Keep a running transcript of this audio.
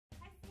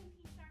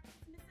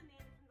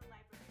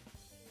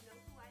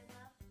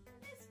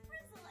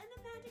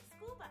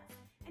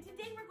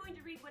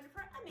read one of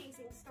her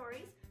amazing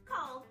stories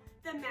called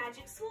The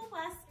Magic School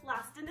Bus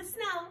Lost in the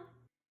Snow.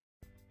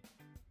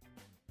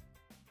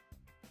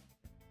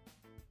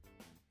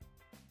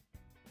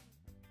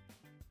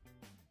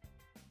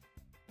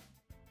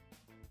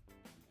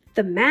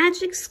 The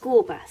Magic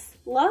School Bus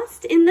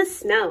Lost in the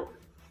Snow.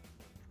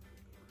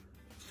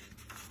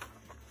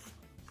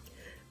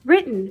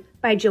 Written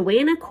by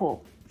Joanna.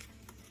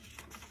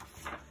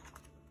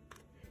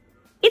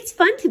 It's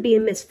fun to be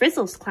in Miss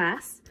Frizzle's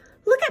class.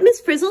 Look at Miss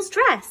Frizzle's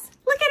dress.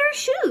 Look at her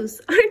shoes.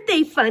 Aren't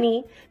they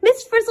funny?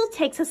 Miss Frizzle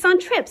takes us on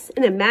trips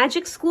in a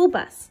magic school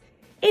bus.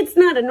 It's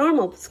not a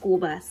normal school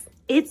bus.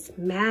 It's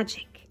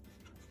magic.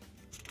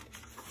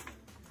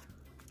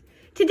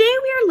 Today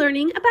we are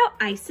learning about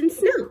ice and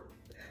snow.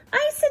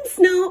 Ice and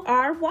snow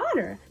are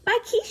water by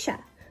Keisha.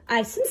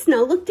 Ice and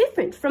snow look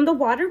different from the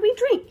water we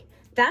drink.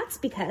 That's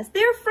because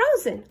they're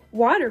frozen.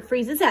 Water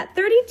freezes at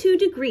 32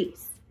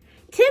 degrees.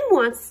 Tim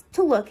wants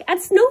to look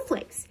at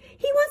snowflakes.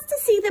 He wants to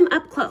see them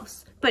up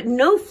close, but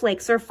no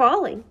flakes are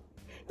falling.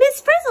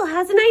 Miss Frizzle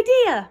has an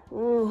idea.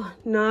 Oh,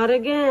 not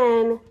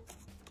again.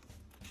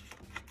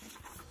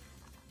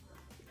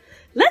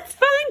 Let's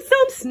find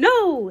some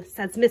snow,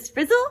 says Miss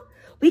Frizzle.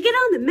 We get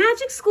on the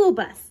magic school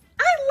bus.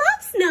 I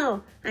love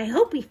snow. I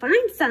hope we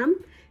find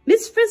some.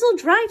 Miss Frizzle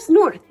drives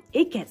north.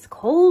 It gets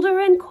colder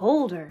and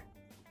colder.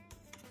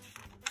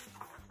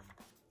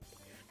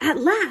 At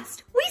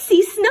last, we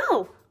see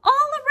snow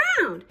all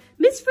around.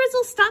 Miss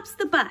Frizzle stops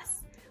the bus.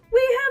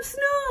 We have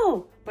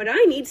snow, but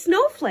I need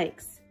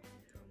snowflakes.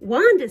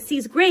 Wanda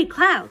sees gray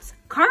clouds.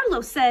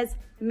 Carlos says,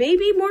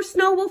 maybe more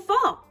snow will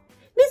fall.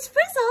 Miss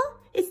Frizzle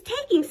is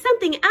taking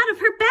something out of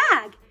her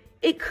bag.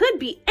 It could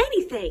be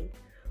anything.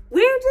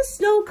 Where does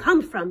snow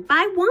come from?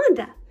 By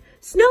Wanda.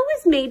 Snow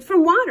is made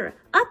from water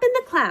up in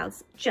the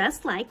clouds,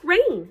 just like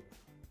rain.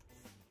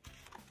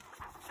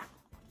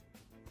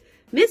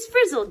 Miss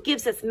Frizzle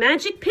gives us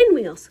magic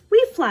pinwheels.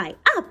 We fly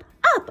up,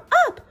 up,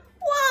 up.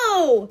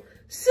 Whoa!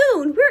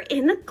 Soon we're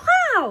in the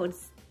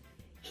clouds.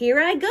 Here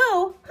I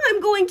go.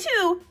 I'm going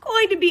too.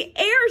 Going to be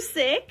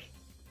airsick.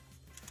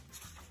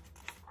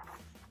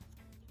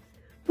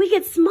 We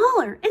get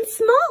smaller and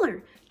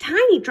smaller.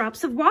 Tiny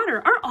drops of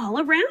water are all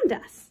around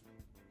us.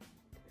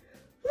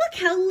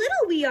 Look how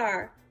little we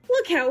are.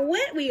 Look how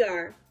wet we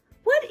are.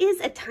 What is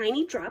a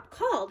tiny drop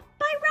called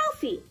by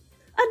Ralphie?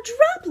 A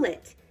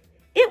droplet.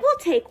 It will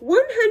take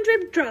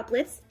 100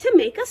 droplets to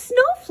make a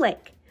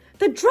snowflake.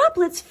 The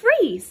droplets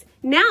freeze.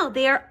 Now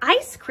they are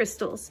ice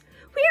crystals.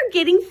 We are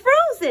getting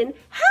frozen.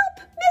 Help,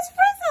 Miss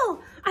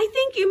Frizzle. I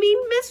think you mean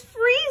Miss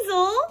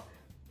Frizzle.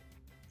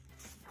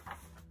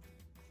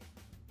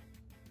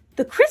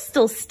 The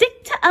crystals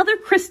stick to other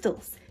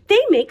crystals. They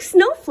make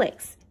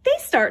snowflakes. They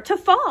start to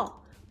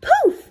fall.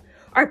 Poof!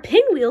 Our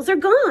pinwheels are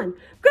gone.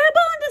 Grab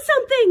onto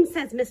something,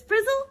 says Miss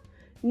Frizzle.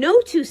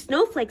 No two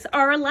snowflakes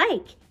are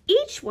alike.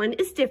 Each one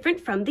is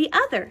different from the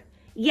other.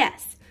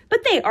 Yes,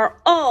 but they are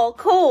all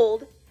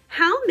cold.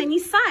 How many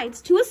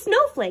sides to a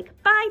snowflake?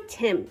 By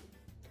Tim.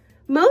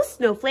 Most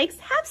snowflakes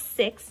have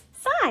 6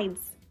 sides.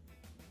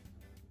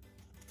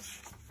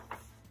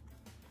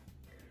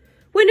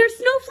 When our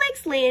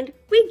snowflakes land,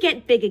 we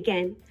get big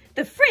again.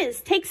 The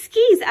Frizz takes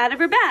skis out of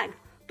her bag.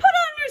 Put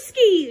on your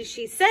skis,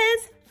 she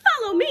says.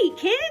 Follow me,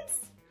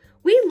 kids.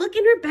 We look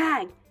in her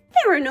bag.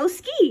 There are no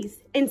skis.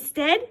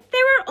 Instead,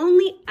 there are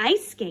only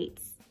ice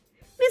skates.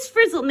 Miss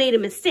Frizzle made a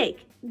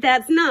mistake.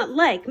 That's not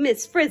like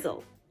Miss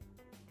Frizzle.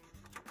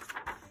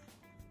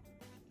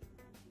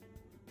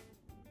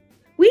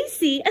 We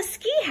see a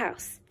ski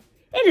house.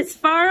 It is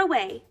far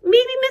away.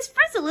 Maybe Miss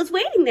Frizzle is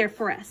waiting there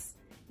for us.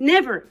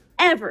 Never,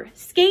 ever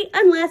skate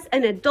unless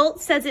an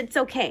adult says it's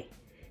okay.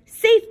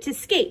 Safe to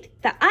skate.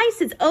 The ice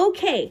is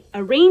okay.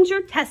 A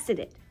ranger tested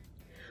it.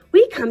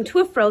 We come to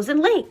a frozen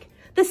lake.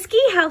 The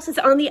ski house is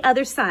on the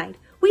other side.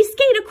 We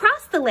skate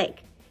across the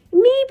lake.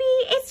 Maybe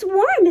it's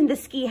warm in the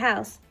ski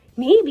house.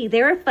 Maybe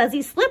there are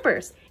fuzzy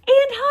slippers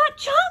and hot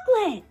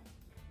chocolate.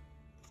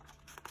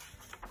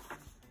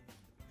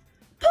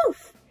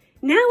 Poof!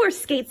 Now our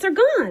skates are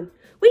gone.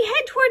 We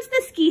head towards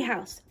the ski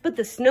house, but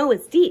the snow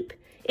is deep.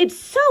 It's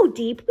so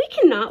deep we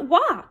cannot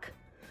walk.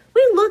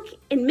 We look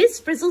in Miss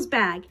Frizzle's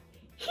bag.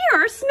 Here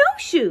are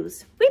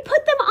snowshoes. We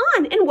put them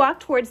on and walk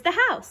towards the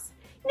house.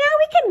 Now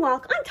we can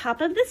walk on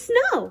top of the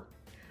snow.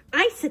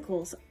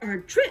 Icicles are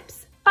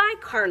drips by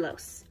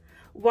Carlos.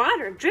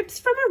 Water drips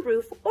from a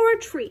roof or a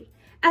tree.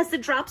 As the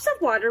drops of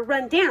water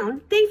run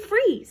down, they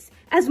freeze.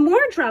 As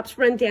more drops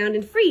run down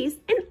and freeze,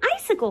 an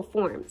icicle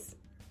forms.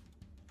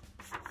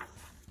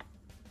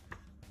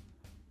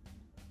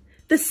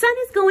 The sun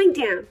is going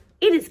down.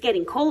 It is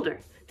getting colder.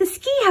 The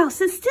ski house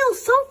is still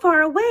so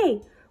far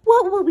away.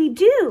 What will we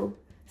do?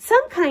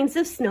 Some kinds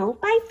of snow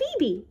by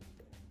Phoebe.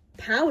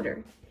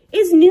 Powder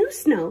is new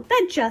snow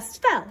that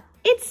just fell.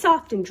 It's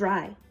soft and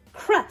dry.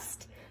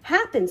 Crust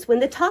happens when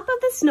the top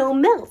of the snow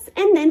melts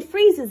and then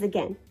freezes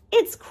again.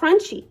 It's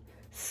crunchy.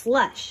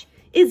 Slush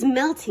is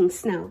melting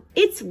snow.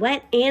 It's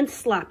wet and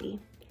sloppy.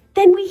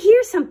 Then we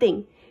hear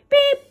something.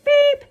 Beep,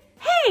 beep.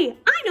 Hey,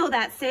 I know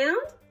that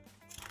sound.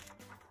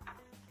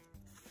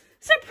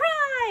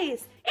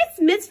 Surprise! It's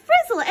Miss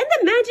Frizzle and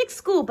the magic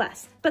school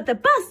bus. But the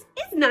bus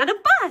is not a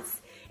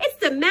bus. It's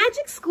the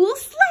magic school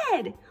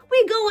sled.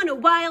 We go on a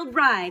wild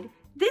ride.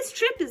 This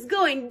trip is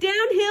going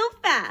downhill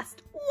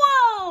fast.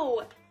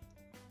 Whoa!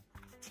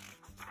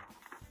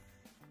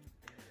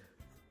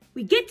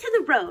 We get to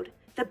the road.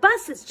 The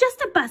bus is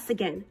just a bus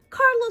again.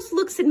 Carlos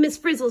looks in Miss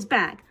Frizzle's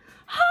bag.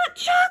 Hot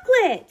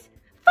chocolate!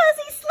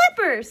 Fuzzy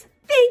slippers!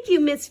 Thank you,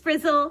 Miss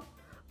Frizzle.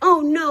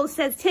 Oh no,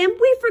 says Tim,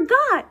 we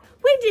forgot.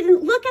 We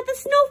didn't look at the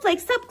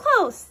snowflakes up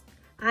close.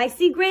 I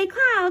see gray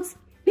clouds.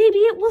 Maybe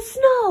it will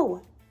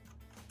snow.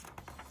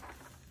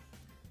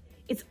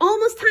 It's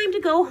almost time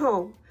to go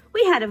home.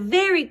 We had a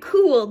very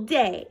cool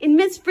day in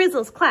Miss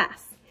Frizzle's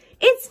class.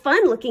 It's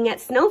fun looking at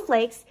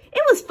snowflakes.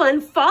 It was fun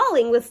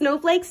falling with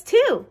snowflakes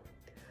too.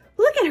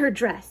 Look at her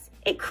dress.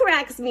 It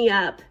cracks me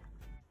up.